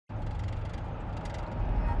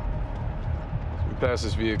past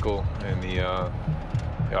this vehicle, and the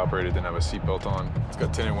operator didn't have a seatbelt on. It's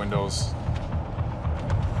got tinted windows.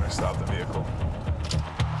 I'm gonna stop the vehicle.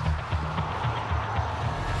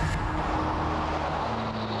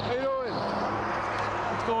 How you doing?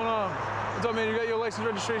 What's going on? What's up, man? You got your license,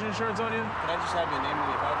 registration, insurance on you? Can I just have your name and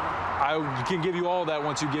your apartment? I can give you all that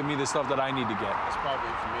once you give me the stuff that I need to get. It's private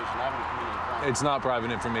information. I haven't committed a crime. It's not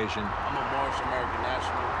private information. I'm a Moorish American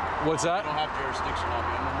national. What's that? You don't have jurisdiction on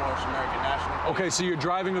me. I'm a Moorish American national. Okay, so you're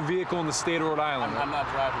driving a vehicle in the state of Rhode Island. I'm not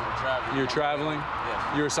driving. I'm traveling. You're traveling?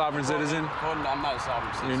 Yes. You're a sovereign citizen? I'm not a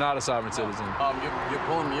sovereign citizen. You're not a sovereign citizen. You're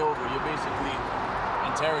pulling me over. You're basically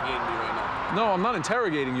interrogating me right now. No, I'm not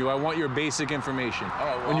interrogating you. I want your basic information. All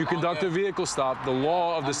right, well, when you conduct a vehicle stop, the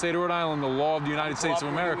law of the state of Rhode Island, the law of the United States of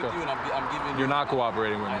America. With you and I'm giving you're not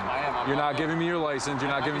cooperating with me. I am. You're not giving me your license.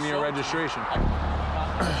 You're not giving me your registration.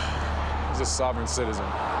 He's a sovereign citizen.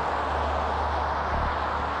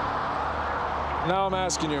 Now I'm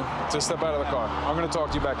asking you to step out of the car. I'm going to talk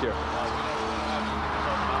to you back here.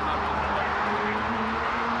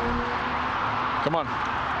 Come on.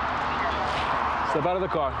 Step out of the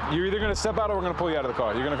car. You're either going to step out or we're going to pull you out of the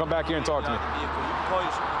car. You're going to come back here and talk to me. Call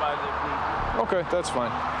your supervisor if need. Okay, that's fine.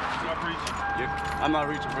 I'm not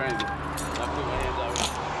reaching for anything. I put my hands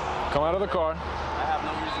out. Come out of the car. I have no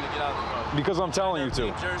reason to get out of the car. Because I'm telling you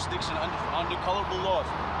to. Jurisdiction under colorable laws.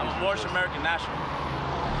 I'm a Moorish American national.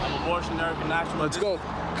 I'm a Moorish American national. Let's go.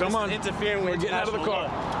 Come on. Interfering with getting out of the car.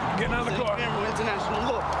 Getting out of the car. Interfering with international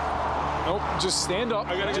law. Nope, just stand up.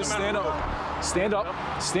 Just stand up. Stand up.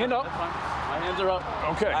 Stand up. My hands are up.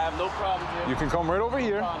 Okay. I have no problem here. You can come right over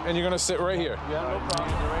here, and you're gonna sit right here. You have no problem.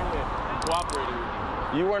 You're right here. Cooperating with you.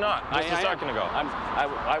 You were not, just a second ago.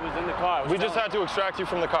 I was in the car. We just had to extract you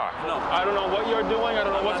from the car. No. I don't know what you're doing. I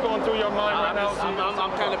don't know what's going through your mind right now.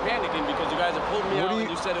 I'm kind of panicking because you guys have pulled me out and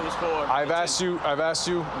you said it was for... I've asked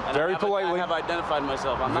you very politely. I have identified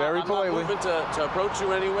myself. I'm very politely. I'm not moving to approach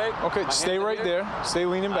you anyway. Okay, stay right there. Stay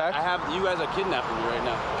leaning back. You guys are kidnapping me right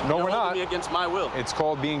now. No, You're we're not. Me against my will. It's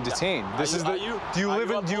called being detained. This is the... Do you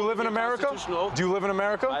live in America? Do you live in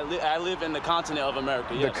America? I live in the continent of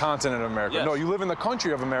America, yes. The continent of America. Yes. No, you live in the country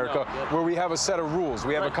of America. No. Where we have a set of rules.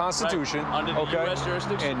 We have a constitution, under the U.S.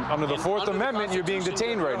 jurisdiction. And under the Fourth Amendment, you're being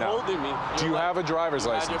detained right now. Do you have a driver's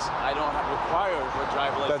license? I don't require a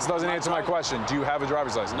driver's license. That doesn't answer my question. Do you have a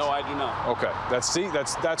driver's license? No, I do not. Okay, that's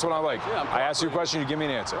what I like. Yeah, I ask you a question, you give me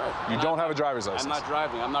an answer. Right. You don't have a driver's license. I'm not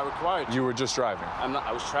driving. I'm not required to. You were just driving.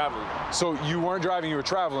 I was traveling. So you weren't driving. You were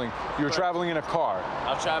traveling. You were traveling in a car.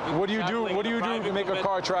 I'm traveling. What do you do? What do you do to make a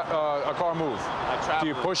car move? I travel. Do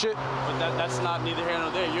you push it? But that's not neither here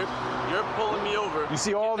nor there. You're pulling me over. You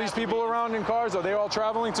see all these people around in cars? Are they all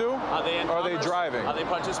traveling too? Are they in or are commerce? they driving? Are they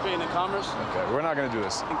participating in commerce? Okay, we're not going to do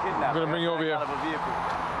this. I'm going to bring you over here. Out of a vehicle.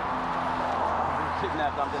 I'm being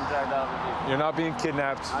kidnapped. I'm being dragged out of a vehicle. You're not being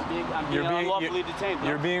kidnapped. I'm being unlawfully detained.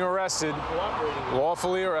 You're being arrested.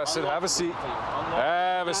 Lawfully arrested. Have a seat.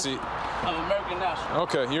 Have a seat. I'm an American national.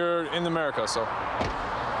 Okay, you're in America, so.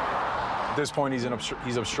 At this point,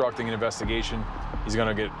 he's obstructing an investigation. He's going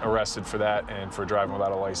to get arrested for that and for driving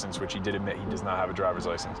without a license, which he did admit he does not have a driver's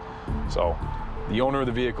license. So the owner of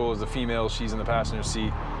the vehicle is the female. She's in the passenger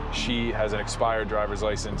seat. She has an expired driver's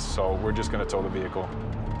license, so we're just going to tow the vehicle.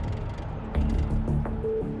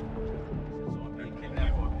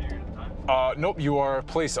 Nope, you are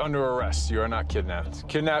placed under arrest. You are not kidnapped.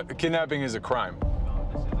 Kidnapping is a crime.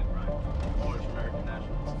 This is a crime. Moorish American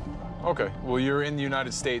nationals. Okay, well, you're in the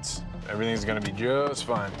United States. Everything's gonna be just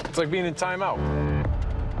fine. It's like being in timeout.